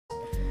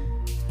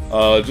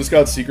Just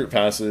got Secret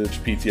Passage,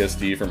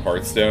 PTSD from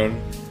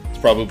Hearthstone. It's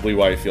probably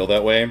why I feel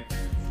that way.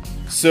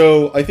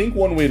 So, I think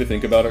one way to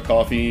think about it,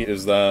 Coffee,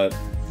 is that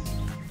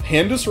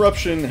hand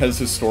disruption has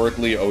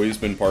historically always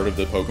been part of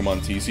the Pokemon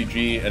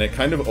TCG, and it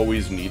kind of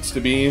always needs to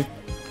be,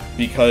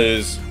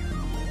 because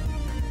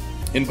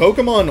in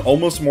Pokemon,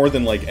 almost more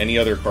than like any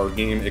other card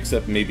game,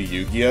 except maybe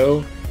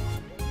Yu-Gi-Oh!,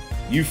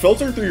 you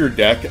filter through your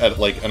deck at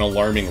like an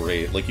alarming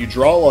rate. Like, you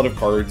draw a lot of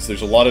cards,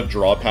 there's a lot of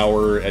draw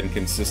power and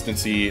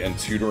consistency and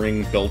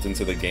tutoring built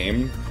into the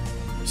game.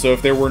 So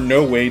if there were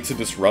no way to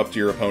disrupt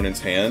your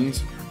opponent's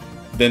hand,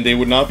 then they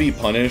would not be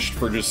punished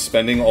for just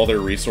spending all their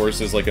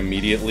resources like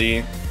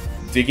immediately,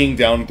 digging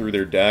down through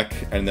their deck,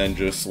 and then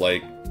just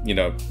like, you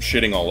know,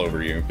 shitting all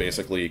over you,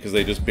 basically, because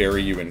they just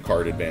bury you in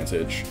card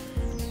advantage.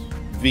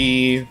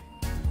 The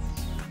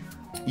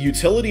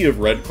utility of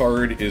red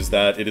card is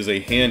that it is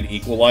a hand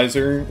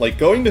equalizer. Like,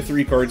 going to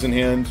 3 cards in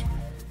hand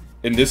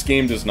in this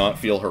game does not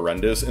feel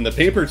horrendous. In the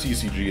paper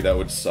TCG, that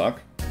would suck.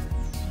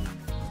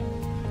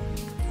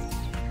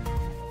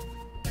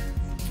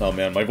 Oh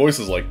man, my voice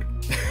is like...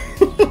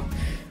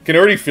 can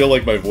already feel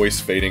like my voice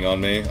fading on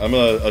me. I'm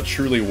a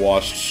truly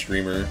washed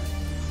streamer.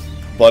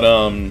 But,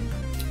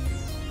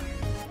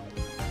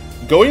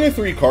 going to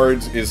 3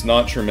 cards is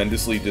not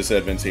tremendously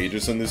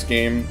disadvantageous in this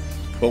game.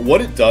 But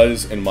what it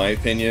does, in my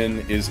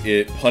opinion, is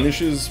it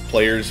punishes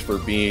players for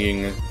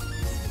being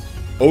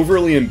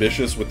overly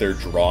ambitious with their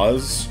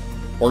draws,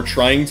 or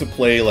trying to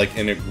play like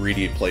in a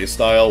greedy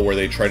playstyle where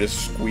they try to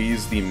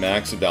squeeze the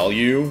max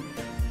value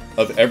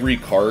of every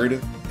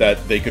card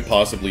that they could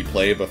possibly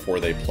play before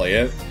they play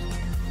it.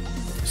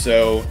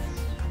 So,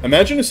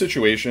 imagine a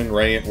situation,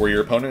 right, where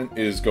your opponent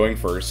is going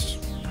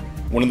first.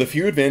 One of the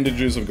few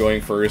advantages of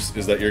going first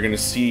is that you're going to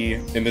see,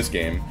 in this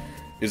game,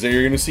 is that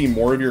you're going to see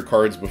more of your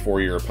cards before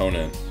your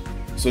opponent.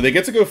 So they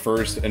get to go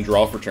first and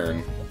draw for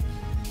turn.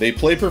 They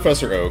play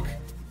Professor Oak,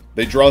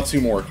 they draw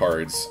 2 more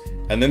cards,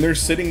 and then they're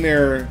sitting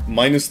there,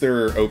 minus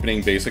their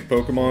opening basic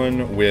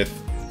Pokemon, with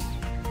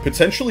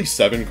potentially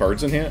 7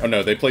 cards in hand. Oh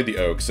no, they played the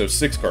Oak, so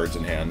 6 cards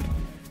in hand.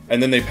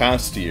 And then they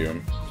pass to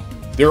you.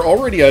 They're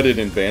already at an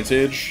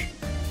advantage,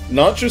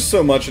 not just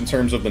so much in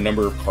terms of the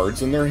number of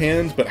cards in their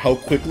hand, but how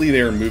quickly they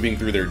are moving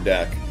through their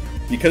deck.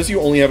 Because you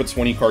only have a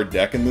 20-card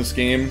deck in this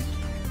game,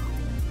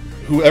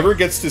 whoever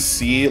gets to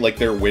see, like,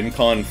 their win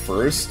con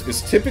first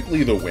is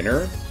typically the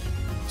winner,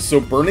 so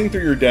burning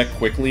through your deck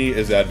quickly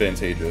is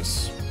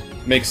advantageous.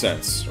 Makes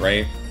sense,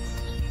 right?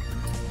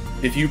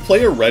 If you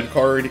play a red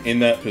card in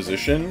that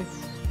position,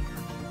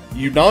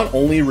 you not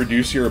only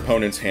reduce your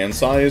opponent's hand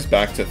size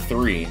back to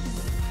 3,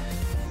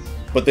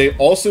 but they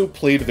also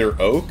played their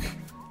Oak,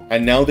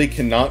 and now they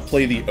cannot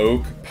play the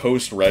Oak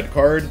post-red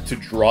card to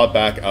draw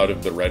back out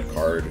of the red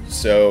card.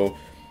 So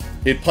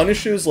it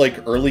punishes,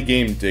 like, early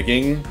game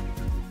digging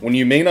when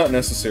you may not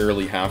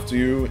necessarily have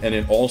to, and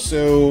it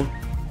also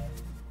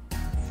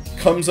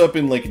comes up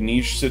in, like,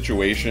 niche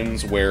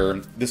situations where,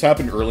 this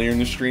happened earlier in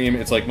the stream,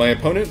 it's like my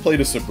opponent played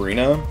a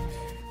Sabrina,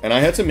 and I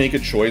had to make a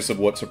choice of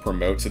what to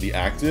promote to the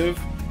active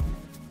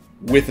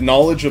with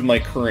knowledge of my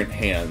current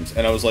hand,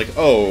 and I was like,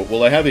 oh,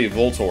 well, I have a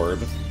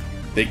Voltorb,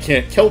 they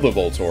can't kill the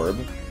Voltorb,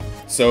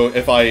 so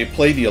if I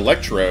play the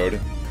Electrode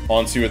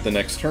onto it the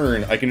next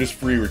turn, I can just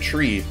free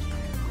retreat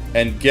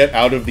and get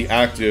out of the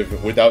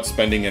active without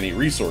spending any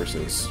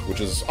resources,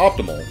 which is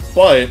optimal.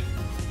 But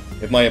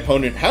if my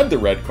opponent had the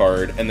red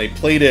card and they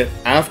played it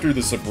after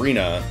the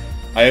Sabrina,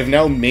 I have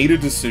now made a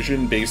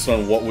decision based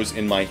on what was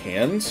in my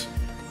hand,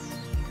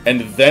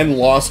 and then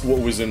lost what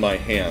was in my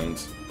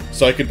hand.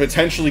 So I could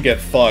potentially get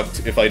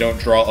fucked if I don't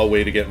draw a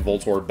way to get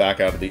Voltorb back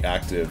out of the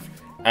active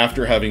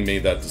after having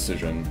made that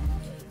decision.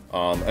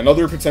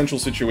 Another potential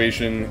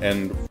situation,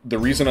 and the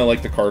reason I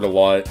like the card a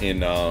lot in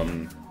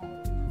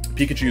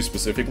Pikachu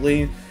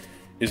specifically,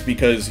 is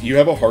because you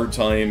have a hard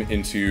time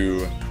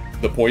into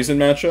the poison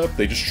matchup.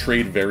 They just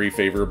trade very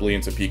favorably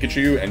into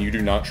Pikachu, and you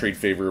do not trade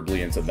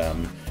favorably into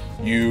them.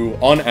 You,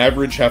 on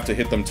average, have to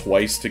hit them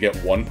twice to get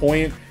 1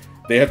 point.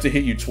 They have to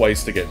hit you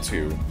twice to get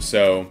 2.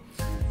 So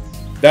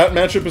that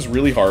matchup is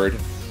really hard.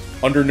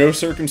 Under no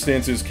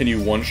circumstances can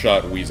you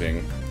one-shot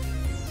Weezing.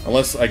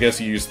 Unless, I guess,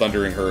 you use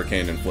Thundering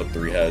Hurricane and flip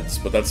 3 heads,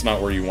 but that's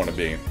not where you want to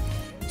be.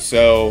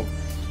 So,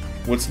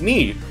 what's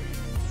neat,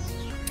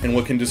 and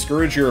what can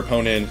discourage your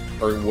opponent,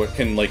 or what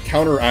can, like,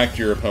 counteract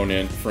your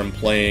opponent from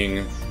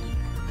playing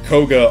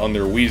Koga on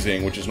their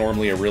Weezing, which is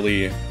normally a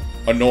really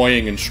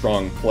annoying and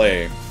strong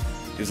play,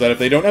 is that if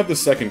they don't have the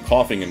second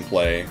Coughing in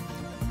play,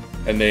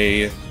 and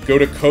they go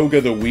to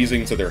Koga the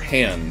Weezing to their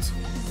hand,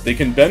 they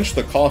can bench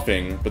the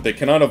Coughing, but they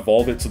cannot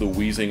evolve it to the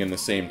Weezing in the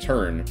same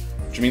turn,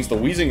 which means the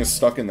Weezing is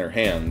stuck in their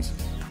hand,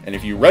 and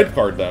if you red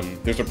card them,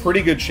 there's a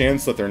pretty good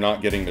chance that they're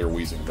not getting their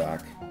Weezing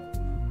back.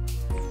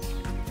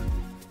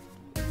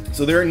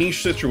 So there are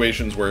niche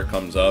situations where it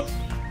comes up.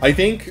 I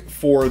think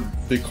for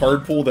the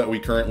card pool that we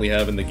currently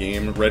have in the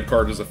game, red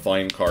card is a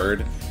fine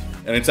card,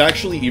 and it's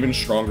actually even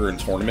stronger in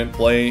tournament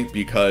play,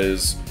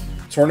 because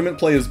tournament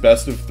play is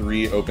best of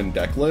 3 open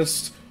deck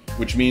list,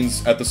 which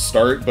means at the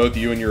start, both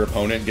you and your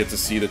opponent get to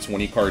see the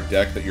 20-card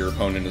deck that your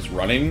opponent is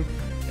running,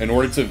 in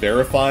order to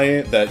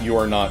verify that you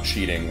are not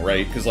cheating,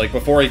 right? Because, like,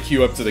 before I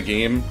queue up to the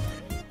game,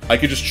 I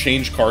could just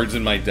change cards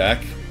in my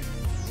deck,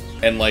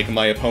 and, like,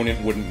 my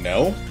opponent wouldn't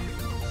know.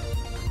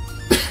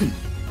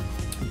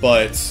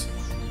 But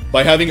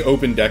by having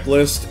open deck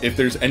list, if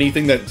there's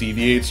anything that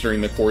deviates during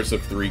the course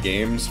of 3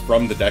 games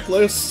from the deck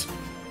list,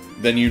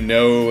 then you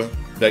know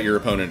that your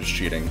opponent is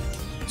cheating.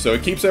 So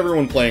it keeps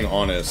everyone playing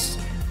honest.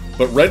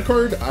 But red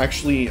card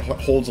actually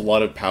holds a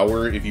lot of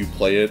power if you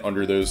play it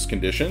under those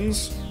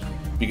conditions,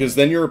 because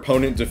then your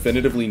opponent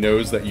definitively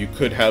knows that you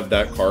could have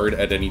that card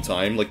at any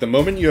time. Like, the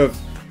moment you have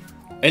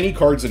any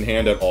cards in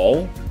hand at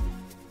all,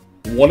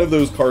 one of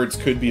those cards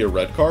could be a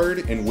red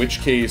card, in which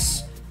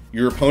case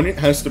your opponent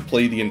has to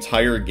play the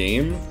entire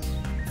game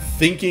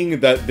thinking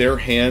that their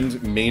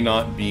hand may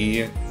not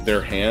be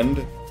their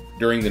hand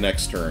during the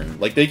next turn.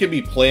 Like, they could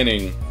be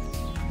planning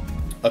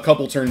a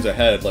couple turns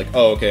ahead, like,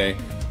 oh, okay,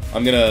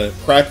 I'm gonna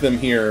crack them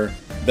here,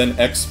 then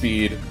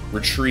X-speed,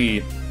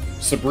 retreat,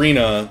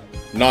 Sabrina,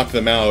 knock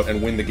them out,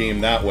 and win the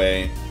game that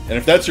way. And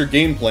if that's your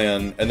game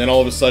plan, and then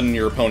all of a sudden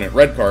your opponent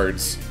red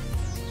cards,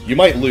 you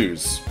might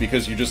lose,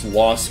 because you just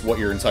lost what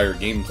your entire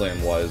game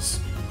plan was.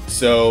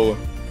 So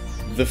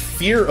the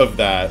fear of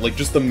that, like,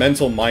 just the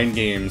mental mind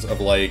games of,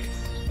 like,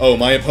 oh,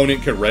 my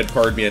opponent could red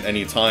card me at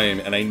any time,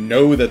 and I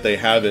know that they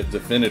have it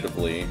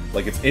definitively,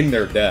 like, it's in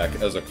their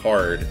deck as a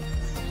card,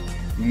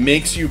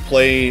 makes you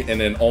play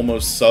in an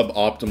almost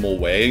suboptimal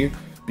way,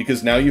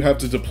 because now you have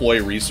to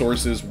deploy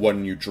resources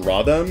when you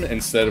draw them,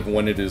 instead of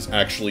when it is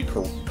actually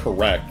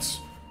correct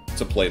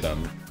to play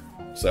them.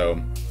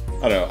 So,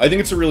 I don't know, I think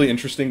it's a really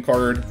interesting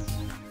card.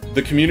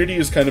 The community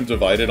is kind of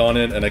divided on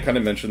it, and I kind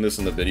of mentioned this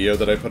in the video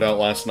that I put out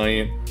last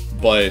night,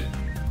 but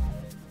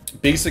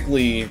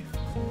basically,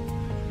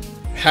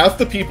 half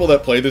the people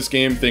that play this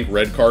game think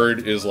red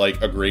card is,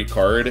 like, a great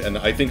card, and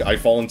I think I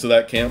fall into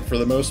that camp for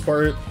the most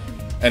part,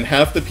 and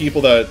half the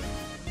people that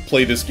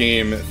play this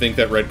game think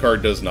that red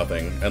card does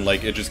nothing, and,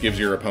 like, it just gives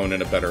your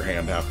opponent a better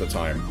hand half the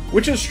time.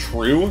 Which is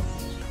true,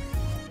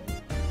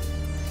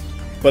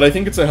 but I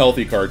think it's a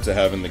healthy card to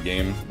have in the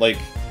game. Like,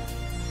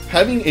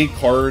 having a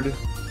card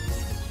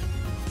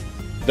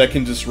that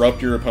can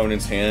disrupt your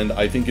opponent's hand,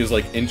 I think, is,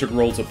 like,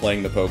 integral to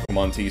playing the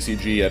Pokemon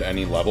TCG at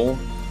any level.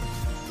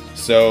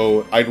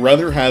 So, I'd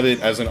rather have it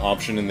as an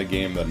option in the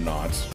game than not.